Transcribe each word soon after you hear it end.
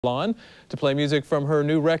On to play music from her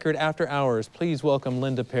new record After Hours. Please welcome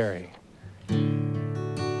Linda Perry.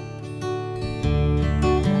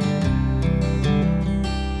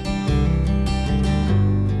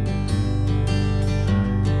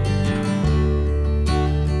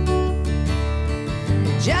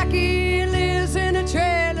 Jackie lives in a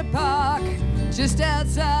trailer park just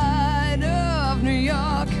outside of New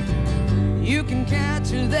York. You can catch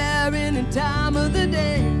her there any time of the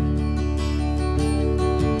day.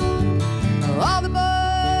 All the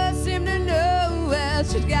boys seem to know her.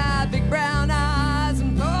 She's got big brown eyes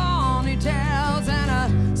and ponytails and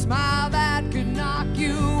a smile that could knock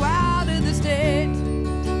you out of the state.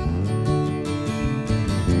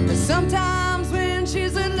 Sometimes when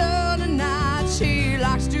she's alone at night, she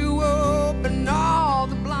likes to open all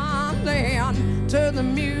the blinds and turn the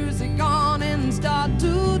music on and start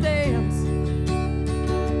to dance.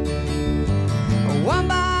 One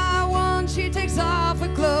by one she takes off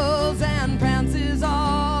her clothes and prances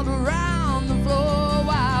all around the floor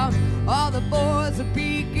while all the boys are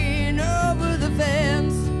peeking over the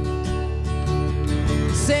fence,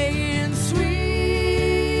 saying,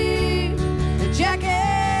 "Sweet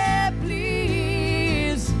Jackie,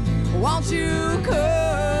 please, won't you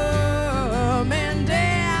come and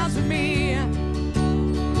dance with me?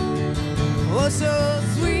 Oh, so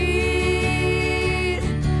sweet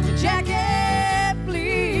Jackie,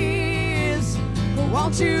 please,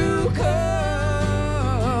 won't you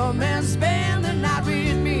come and spend the night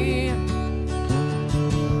with me?"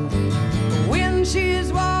 When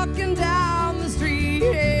she's walking down the street,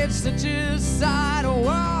 it's such a sight, oh,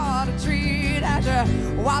 what a treat, as you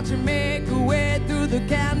watch her make her way through the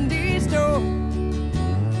candy store.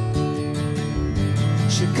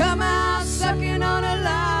 She'll come out sucking on a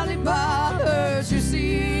lollipop. Her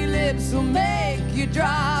juicy lips will make you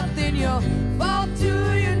drop. Then you'll fall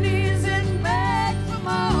to your knees and beg for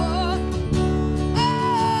more.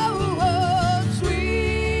 Oh,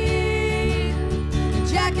 sweet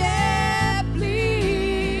Jackie,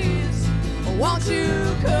 please, won't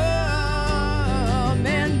you come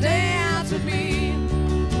and dance with me?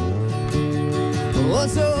 Oh,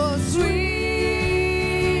 so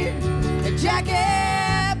sweet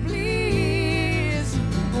Jackie, please,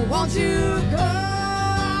 won't you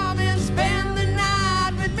come and spend the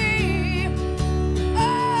night with me?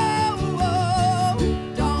 Oh, oh,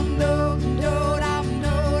 dum dum do dum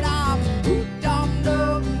do dum, dum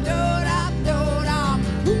dum do dum do dum,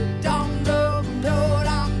 dum dum do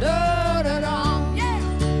dum do dum, yeah.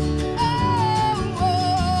 Oh,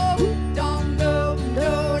 oh, dum dum do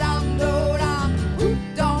dum do dum,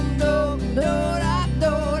 dum dum do dum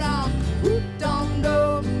do dum, dum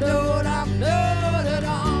dum do dum do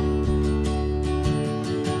dum.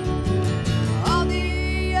 All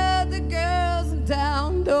the other girls in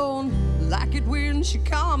town don't like it when she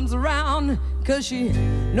comes around, 'cause she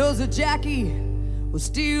knows that Jackie will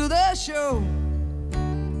steal the show.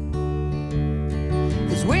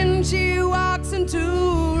 'Cause when she walks into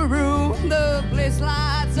a room, the place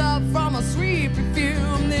lights up from a sweet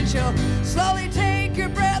perfume. Then she'll slowly take your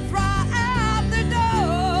breath right out the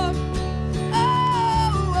door.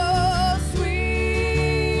 Oh, oh,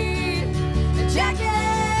 sweet Jackie,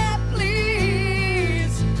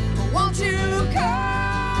 please, won't you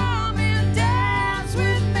come and dance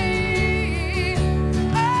with me?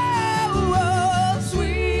 Oh, oh,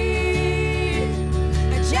 sweet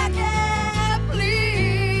Jackie,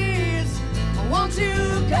 please, won't you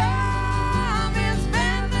come and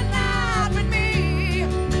spend the night with me?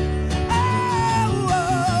 Oh,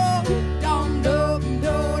 oh, dum dum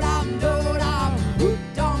do dum do dum,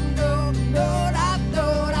 dum dum do dum do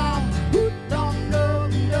dum, dum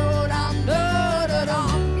dum do dum do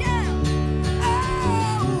dum, yeah.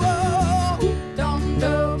 Oh, oh, dum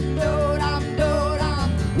dum do dum do dum,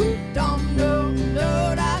 dum dum do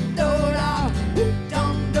dum do dum,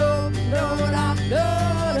 dum dum do dum do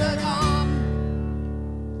dum.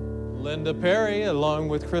 Linda Perry along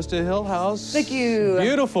with Christa Hillhouse. Thank you.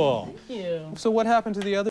 Beautiful. Thank you. So what happened to the other